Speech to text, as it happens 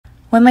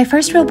When my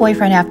first real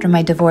boyfriend after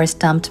my divorce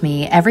dumped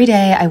me, every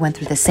day I went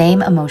through the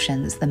same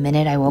emotions. The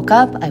minute I woke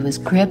up, I was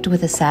gripped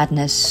with a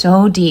sadness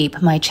so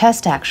deep, my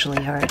chest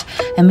actually hurt.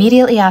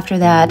 Immediately after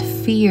that,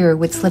 fear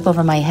would slip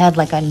over my head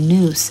like a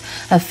noose,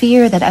 a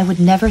fear that I would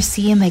never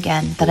see him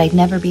again, that I'd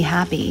never be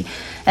happy.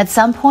 At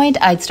some point,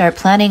 I'd start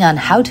planning on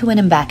how to win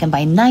him back, and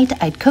by night,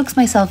 I'd coax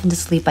myself into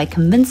sleep by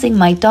convincing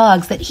my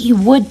dogs that he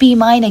would be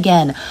mine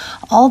again.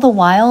 All the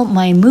while,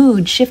 my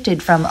mood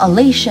shifted from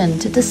elation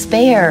to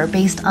despair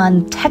based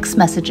on text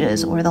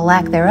messages, or the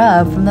lack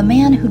thereof, from the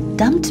man who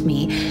dumped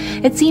me.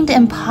 It seemed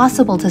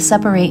impossible to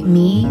separate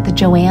me, the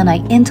Joanne I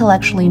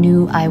intellectually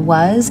knew I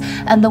was,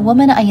 and the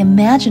woman I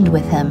imagined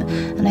with him,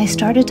 and I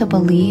started to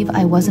believe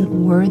I wasn't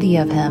worthy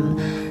of him.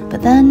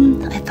 But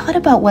then I thought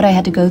about what I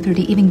had to go through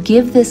to even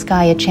give this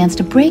guy a chance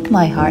to break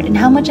my heart, and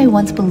how much I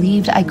once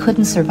believed I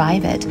couldn't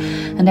survive it.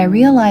 And I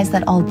realized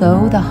that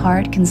although the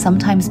heart can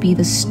sometimes be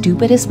the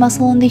stupidest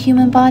muscle in the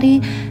human body,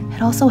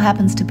 it also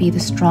happens to be the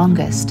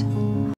strongest.